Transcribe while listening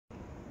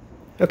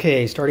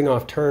Okay, starting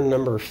off turn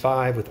number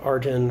 5 with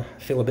Arjun. I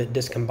feel a bit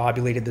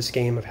discombobulated this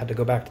game. I've had to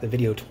go back to the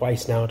video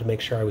twice now to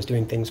make sure I was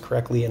doing things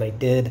correctly, and I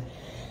did.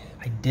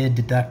 I did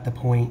deduct the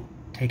point,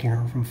 taking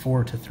her from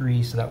 4 to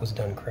 3, so that was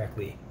done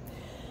correctly.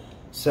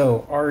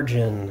 So,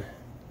 Arjun,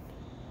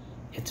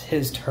 it's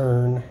his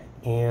turn,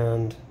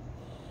 and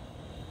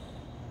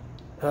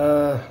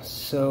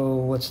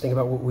so let's think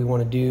about what we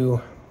want to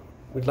do.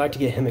 We'd like to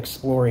get him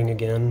exploring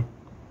again.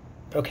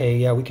 Okay,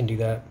 yeah, we can do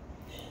that.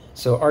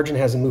 So Arjun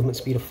has a movement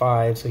speed of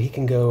 5, so he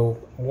can go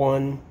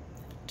 1,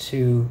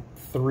 2,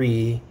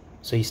 3,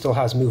 so he still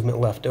has movement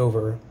left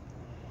over.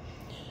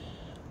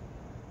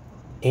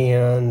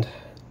 And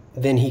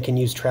then he can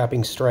use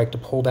Trapping Strike to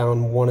pull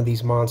down one of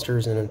these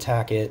monsters and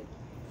attack it.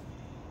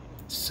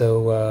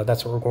 So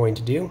that's what we're going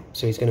to do.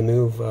 So he's going to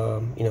move,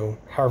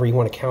 however you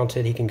want to count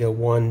it. He can go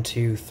 1,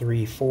 2,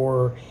 3,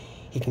 4.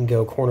 He can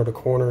go corner to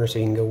corner, so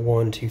he can go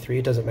 1, 2, 3.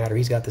 It doesn't matter.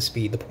 He's got the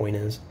speed, the point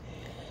is.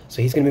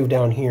 So he's going to move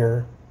down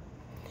here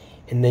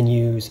and then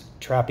use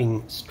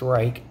Trapping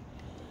Strike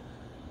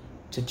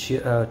to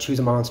choose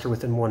a monster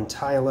within 1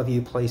 tile of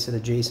you, place it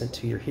adjacent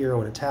to your hero,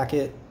 and attack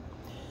it.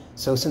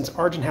 So since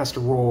Arjun has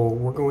to roll,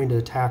 we're going to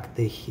attack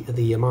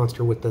the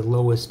monster with the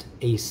lowest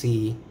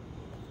AC,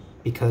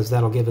 because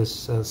that'll give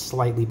us a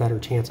slightly better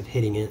chance of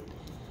hitting it.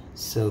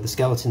 So the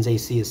skeleton's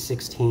AC is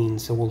 16,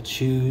 so we'll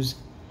choose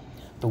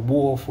the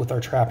wolf with our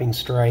Trapping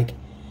Strike,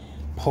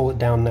 pull it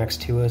down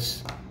next to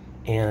us,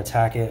 and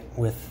attack it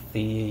with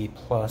the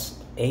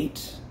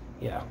 +8.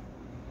 Yeah.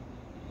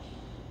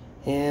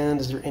 And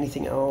is there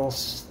anything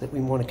else that we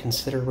want to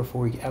consider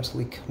before we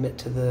absolutely commit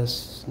to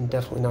this? And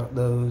definitely not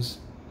those.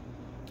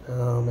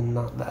 And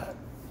not that.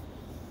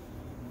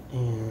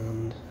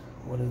 And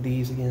what are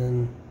these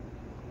again?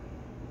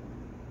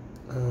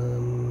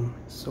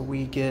 So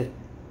we get...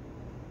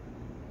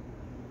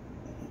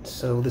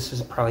 So this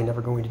is probably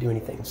never going to do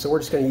anything. So we're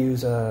just going to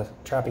use a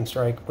Trapping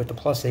Strike with the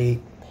 +8.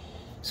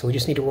 So we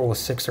just need to roll a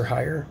 6 or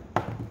higher.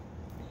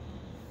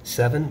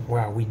 7.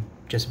 Wow, we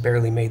just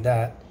barely made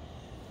that.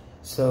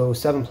 So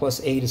 7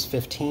 + 8 is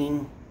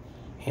 15,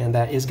 and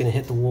that is going to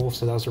hit the wolf.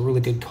 So that was a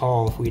really good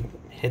call.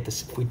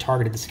 If we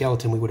targeted the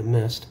skeleton, we would have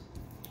missed.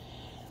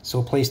 So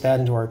we'll place that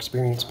into our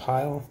experience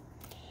pile.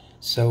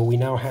 So we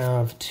now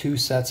have 2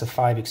 sets of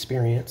 5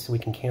 experience, so we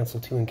can cancel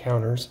 2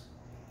 encounters.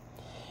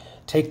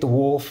 Take the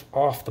wolf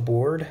off the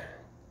board,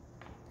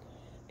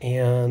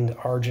 and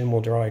Arjun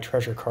will draw a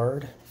treasure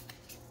card.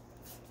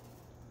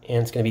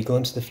 And it's going to be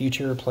Glimpse of the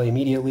Future, play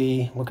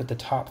immediately, look at the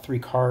top 3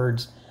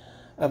 cards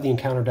of the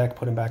encounter deck,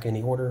 put them back in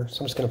the order.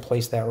 So I'm just going to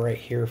place that right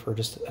here for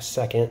just a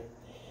second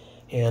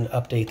and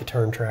update the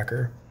turn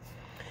tracker.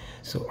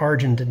 So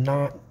Arjun did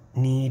not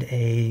need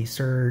a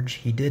surge.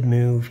 He did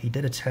move, he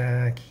did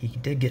attack, he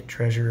did get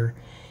treasure,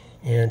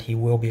 and he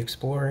will be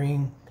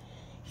exploring.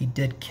 He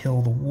did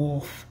kill the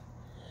wolf.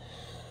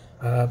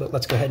 But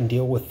let's go ahead and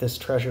deal with this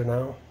treasure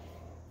now.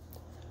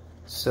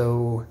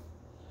 So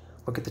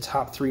look at the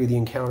top 3 of the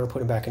encounter, put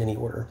them back in any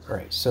order. All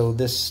right, so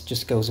this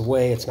just goes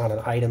away. It's not an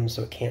item,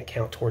 so it can't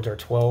count towards our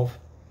 12.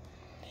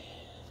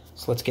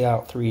 So let's get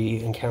out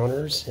 3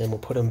 encounters, and we'll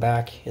put them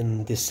back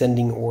in the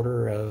ascending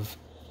order of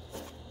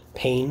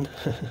pain.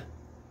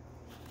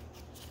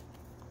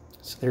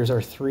 So there's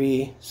our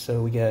 3.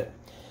 So we get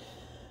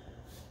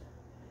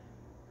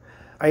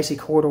Icy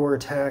Corridor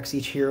attacks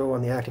each hero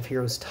on the active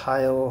hero's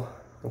tile.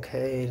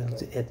 Okay,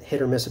 it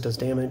hit or miss, it does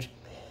damage.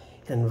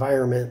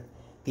 Environment.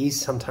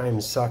 These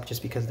sometimes suck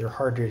just because they're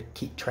hard to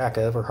keep track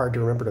of or hard to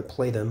remember to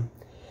play them.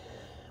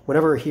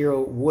 Whenever a hero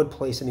would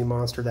place a new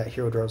monster, that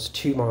hero draws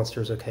 2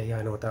 monsters. Okay, yeah,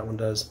 I know what that one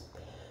does.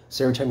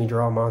 So every time you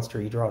draw a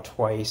monster, you draw it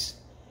twice.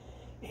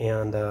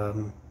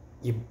 And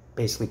you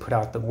basically put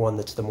out the one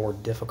that's the more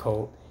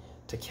difficult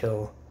to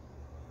kill.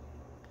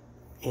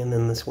 And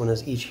then this one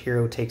is each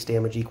hero takes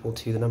damage equal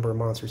to the number of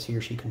monsters he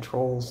or she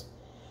controls.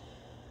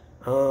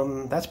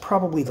 That's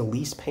probably the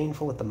least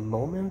painful at the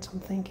moment, I'm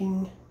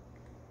thinking.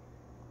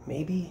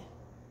 Maybe?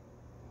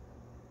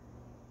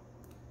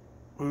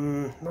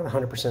 Not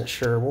 100%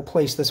 sure. We'll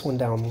place this one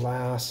down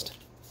last.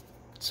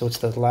 So it's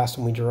the last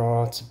one we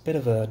draw. It's a bit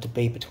of a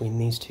debate between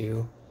these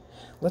two.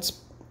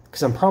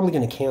 Because I'm probably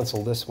going to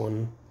cancel this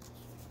one.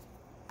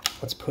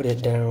 Let's put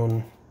it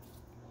down.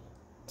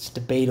 It's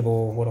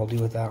debatable what I'll do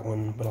with that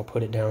one, but I'll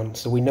put it down.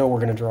 So we know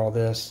we're going to draw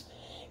this,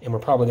 and we're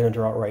probably going to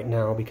draw it right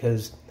now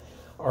because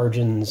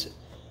Arjun's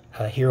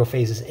hero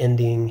phase is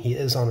ending. He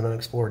is on an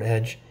unexplored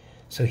edge.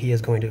 So he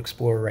is going to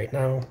explore right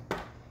now,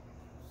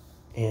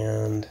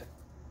 and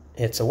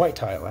it's a white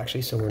tile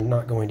actually, so we're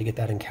not going to get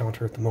that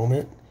encounter at the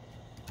moment,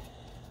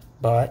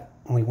 but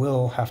we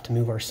will have to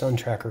move our sun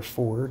tracker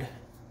forward.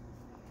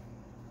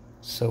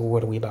 So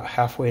what are we, about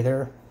halfway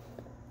there?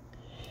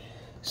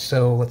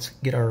 So let's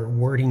get our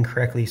wording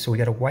correctly. So we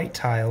got a white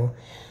tile.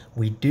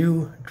 We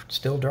do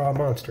still draw a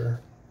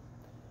monster.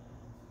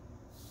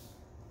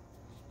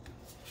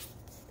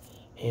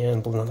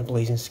 And another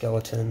blazing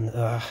skeleton.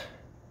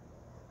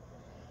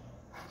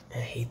 I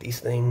hate these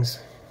things,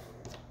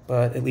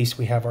 but at least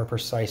we have our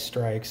precise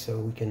strike, so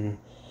we can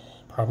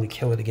probably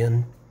kill it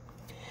again.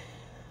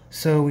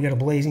 So we got a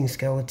blazing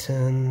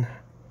skeleton,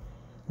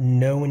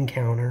 no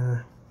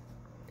encounter,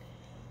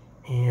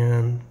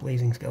 and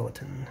Blazing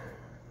Skeleton.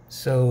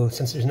 So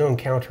since there's no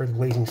encounter, the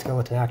Blazing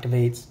Skeleton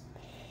activates,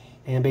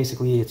 and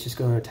basically it's just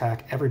going to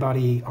attack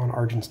everybody on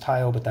Arjun's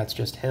tile, but that's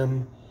just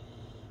him.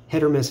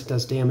 Hit or miss, it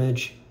does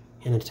damage,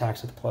 and it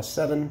attacks with a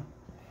 +7.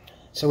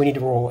 So we need to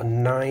roll a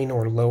 9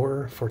 or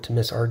lower for it to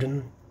miss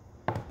Arjun.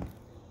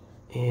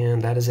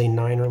 And that is a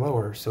 9 or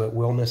lower, so it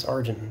will miss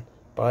Arjun,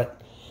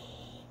 but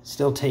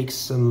still takes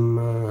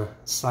some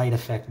side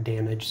effect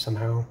damage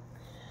somehow.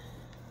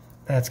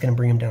 That's going to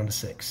bring him down to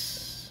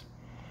 6.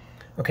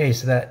 Okay,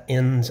 so that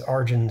ends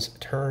Arjun's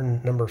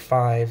turn number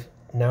 5.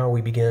 Now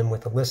we begin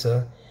with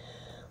Alyssa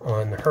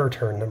on her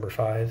turn number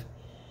 5.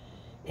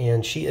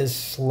 And she is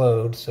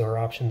slowed, so her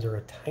options are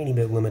a tiny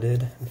bit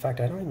limited. In fact,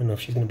 I don't even know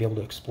if she's going to be able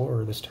to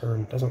explore this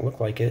turn. Doesn't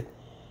look like it.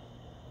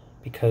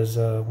 Because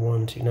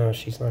 1, 2, no,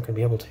 she's not going to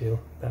be able to.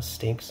 That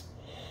stinks.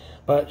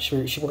 But we're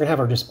going to have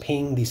her just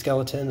ping the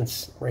skeleton.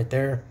 It's right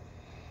there.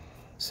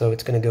 So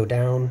it's going to go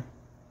down.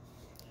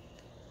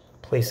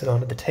 Place it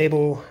onto the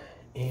table.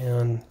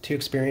 And 2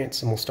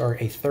 experience. And we'll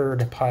start a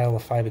third pile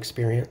of 5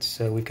 experience.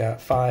 So we've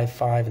got 5,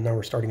 5, and now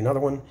we're starting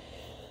another one.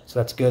 So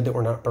that's good that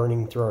we're not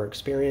burning through our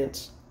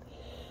experience.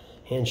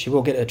 And she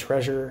will get a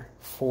treasure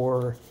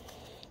for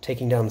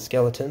taking down the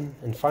skeleton.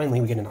 And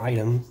finally, we get an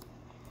item.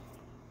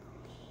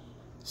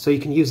 So you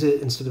can use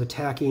it instead of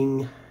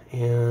attacking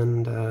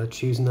and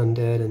choose an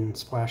undead and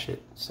splash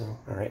it. So,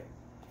 all right.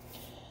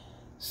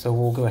 So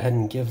we'll go ahead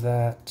and give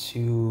that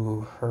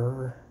to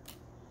her.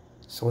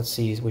 So let's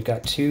see. We've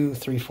got 2,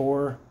 3,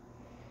 4,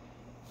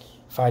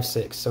 5,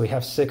 6. So we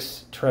have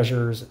 6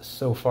 treasures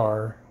so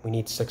far. We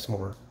need 6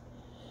 more.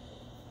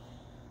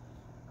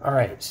 All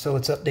right, so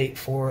let's update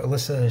for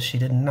Alyssa. She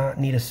did not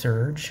need a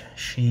surge.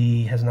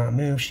 She has not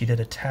moved. She did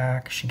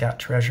attack. She got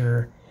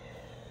treasure.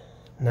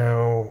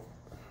 Now,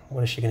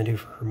 what is she going to do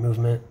for her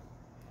movement?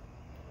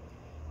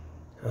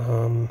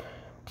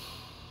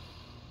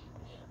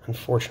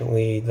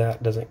 Unfortunately,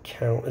 that doesn't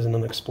count as an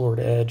unexplored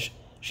edge.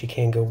 She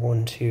can go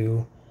 1,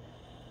 2.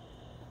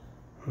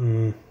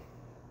 I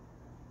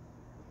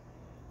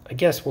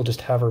guess we'll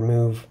just have her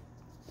move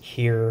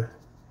here.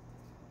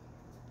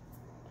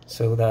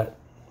 So that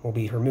will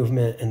be her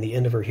movement and the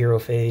end of her hero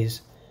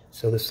phase.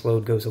 So the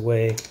slowed goes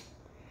away.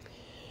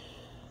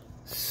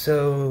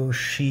 So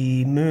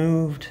she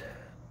moved.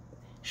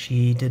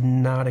 She did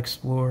not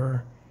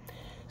explore.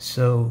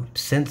 So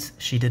since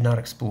she did not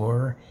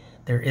explore,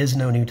 there is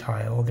no new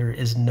tile. There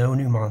is no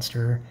new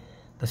monster.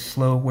 The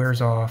slow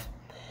wears off.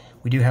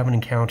 We do have an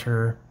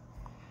encounter.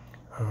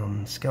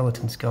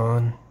 Skeleton's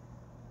gone.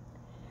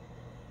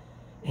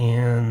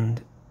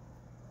 And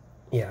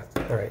yeah,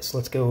 all right, so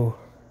let's go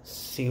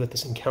see what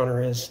this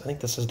encounter is. I think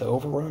this is the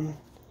overrun.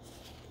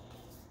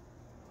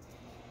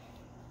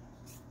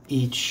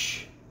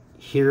 Each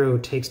hero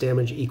takes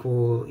damage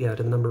equal, to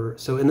the number.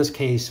 So in this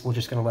case, we're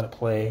just going to let it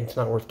play. It's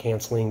not worth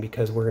canceling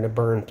because we're going to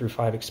burn through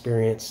 5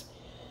 experience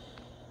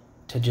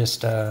to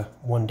just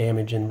 1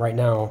 damage. And right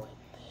now,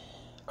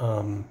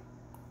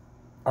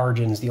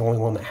 Arjun's the only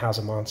one that has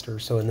a monster.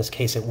 So in this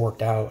case, it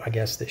worked out, I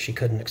guess, that she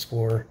couldn't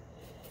explore.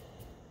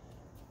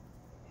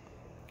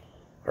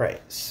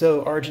 Alright,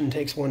 so Arjun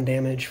takes 1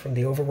 damage from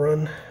the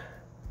overrun.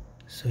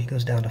 So he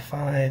goes down to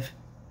 5.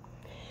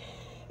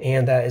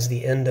 And that is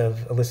the end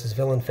of Alyssa's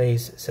villain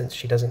phase since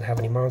she doesn't have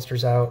any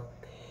monsters out.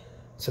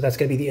 So that's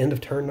going to be the end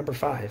of turn number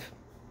 5.